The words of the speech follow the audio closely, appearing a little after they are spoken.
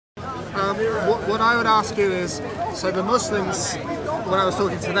What I would ask you is, so the Muslims, when I was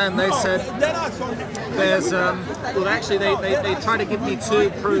talking to them, they said there's, well actually they try to give me two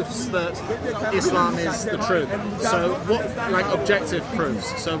proofs that Islam is the truth. So what, like objective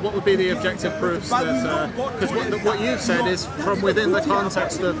proofs, so what would be the objective proofs that, because what you've said is from within the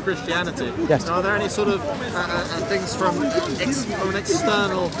context of Christianity. Yes. Are there any sort of things from an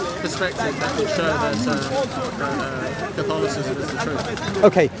external perspective that would show that Catholicism is the truth?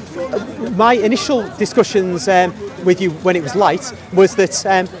 Okay, my initial discussions with you when it was light was that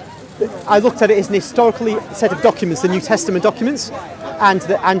I looked at it as an historical set of documents, the New Testament documents, and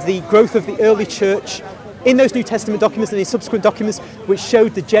the growth of the early church in those New Testament documents and in subsequent documents, which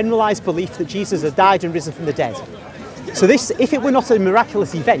showed the generalised belief that Jesus had died and risen from the dead. So this, if it were not a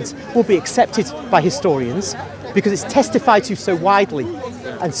miraculous event, would be accepted by historians because it's testified to so widely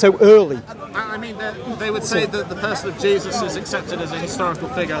and so early. I mean, they would say that the person of Jesus is accepted as a historical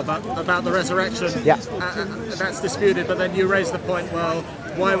figure, but about the resurrection, that's disputed. But then you raise the point, well,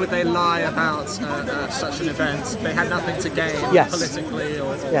 why would they lie about such an event? They had nothing to gain politically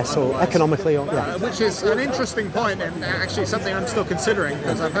or economically. Which is an interesting point, and actually something I'm still considering,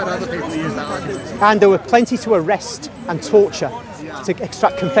 because I've heard other people use that argument. And there were plenty to arrest and torture to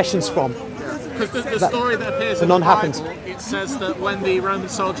extract confessions from. Because the story that appears in the Bible, it says that when the Roman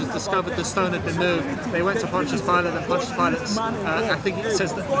soldiers discovered the stone had been moved, they went to Pontius Pilate, and Pontius Pilate, I think it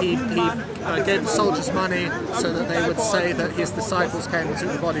says that he gave the soldiers money so that they would say that his disciples came and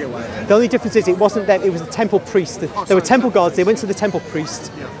took the body away. The only difference is it wasn't them, it was the temple priest. There were temple guards, they went to the temple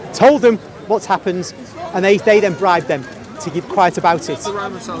priest, told them what's happened, and they then bribed them to keep quiet about it. The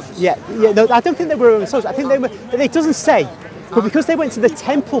Roman soldiers? No, I don't think they were Roman soldiers. I think they were, it doesn't say. But because they went to the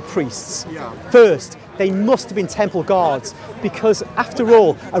temple priests first, they must have been temple guards, because after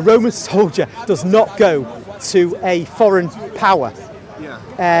all, a Roman soldier does not go to a foreign power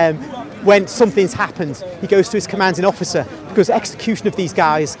when something's happened. He goes to his commanding officer, because execution of these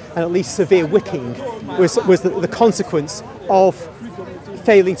guys, and at least severe whipping, was the consequence of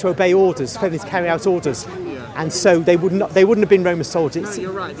failing to obey orders, failing to carry out orders. And so they wouldn't have been Roman soldiers. No,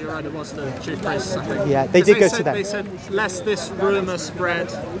 you're right, it was the chief priests, I think. Yeah, they did go to them. They said, lest this rumour spread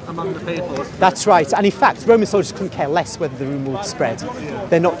among the people. That's right, and in fact, Roman soldiers couldn't care less whether the rumour would spread.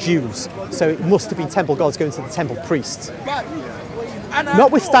 They're not Jews, so it must have been temple guards going to the temple priests.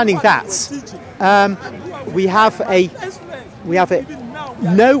 Notwithstanding that, we have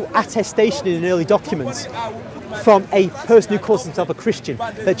no attestation in an early document from a person who calls himself a Christian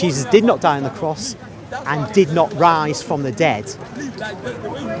that Jesus did not die on the cross and did not rise from the dead.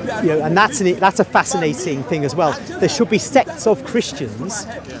 And that's a fascinating thing as well. There should be sects of Christians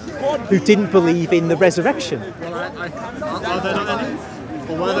who didn't believe in the resurrection. Are there not any?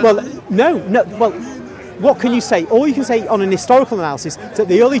 Well, no. Well, what can you say? All you can say on an historical analysis is that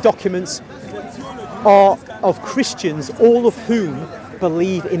the early documents are of Christians, all of whom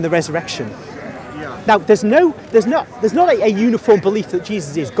believe in the resurrection. Now, there's not a uniform belief that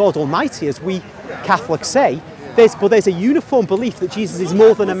Jesus is God Almighty, as we Catholics say. But there's a uniform belief that Jesus is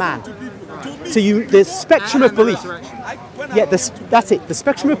more than a man. So the spectrum of belief. That's it. The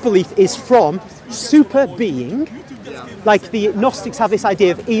spectrum of belief is from super being, like the Gnostics have this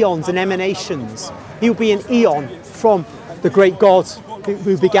idea of eons and emanations. He will be an eon from the great God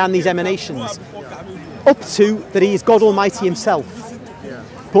who began these emanations, up to that he is God Almighty himself,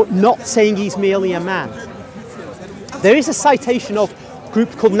 but not saying he's merely a man. There is a citation of a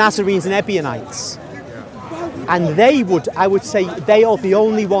group called Nazarenes and Ebionites, and I would say they are the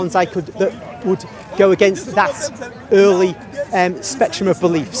only ones that would go against that early spectrum of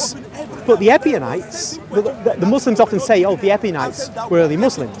beliefs. But the Ebionites, the Muslims often say, oh, the Ebionites were early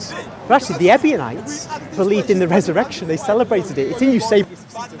Muslims. But actually, the Ebionites believed in the resurrection. They celebrated it. It's in Eusebius.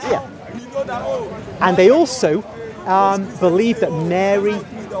 And they also believed that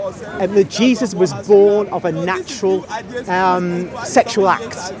that Jesus was born of a natural sexual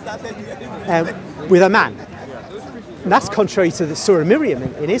act with a man. And that's contrary to the Surah Miriam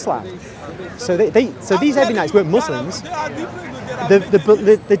in Islam. So these Ebionites weren't Muslims.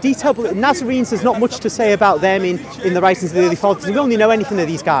 The detail, Nazarenes, there's not much to say about them in the writings of the early fathers. We only know anything of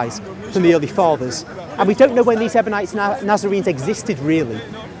these guys from the early fathers. And we don't know when these Ebionites and Nazarenes existed really.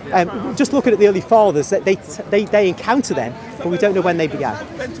 Just looking at the early fathers, that they encounter them, but we don't know when they began.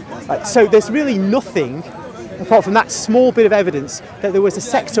 So there's really nothing, apart from that small bit of evidence, that there was a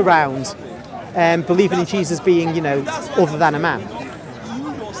sect around believing in Jesus being, other than a man.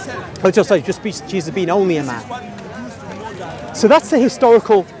 Or just Jesus being only a man. So that's the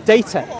historical data.